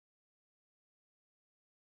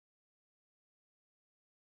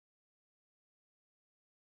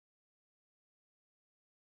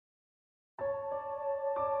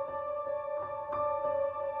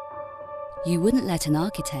You wouldn't let an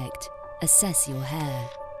architect assess your hair.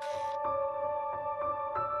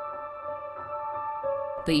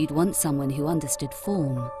 But you'd want someone who understood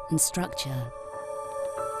form and structure.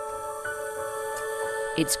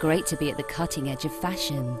 It's great to be at the cutting edge of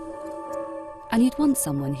fashion. And you'd want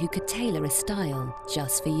someone who could tailor a style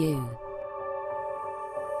just for you.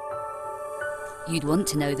 You'd want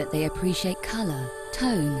to know that they appreciate colour,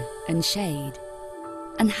 tone and shade,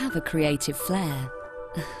 and have a creative flair,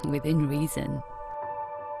 within reason.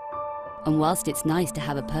 And whilst it's nice to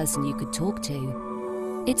have a person you could talk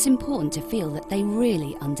to, it's important to feel that they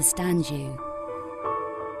really understand you.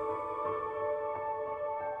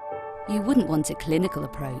 You wouldn't want a clinical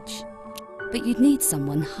approach, but you'd need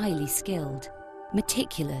someone highly skilled,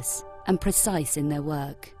 meticulous and precise in their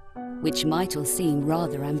work, which might all seem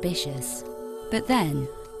rather ambitious. But then,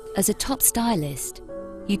 as a top stylist,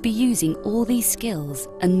 you'd be using all these skills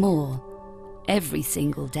and more every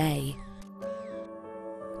single day.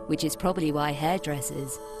 Which is probably why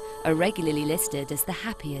hairdressers are regularly listed as the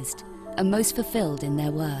happiest and most fulfilled in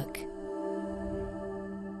their work.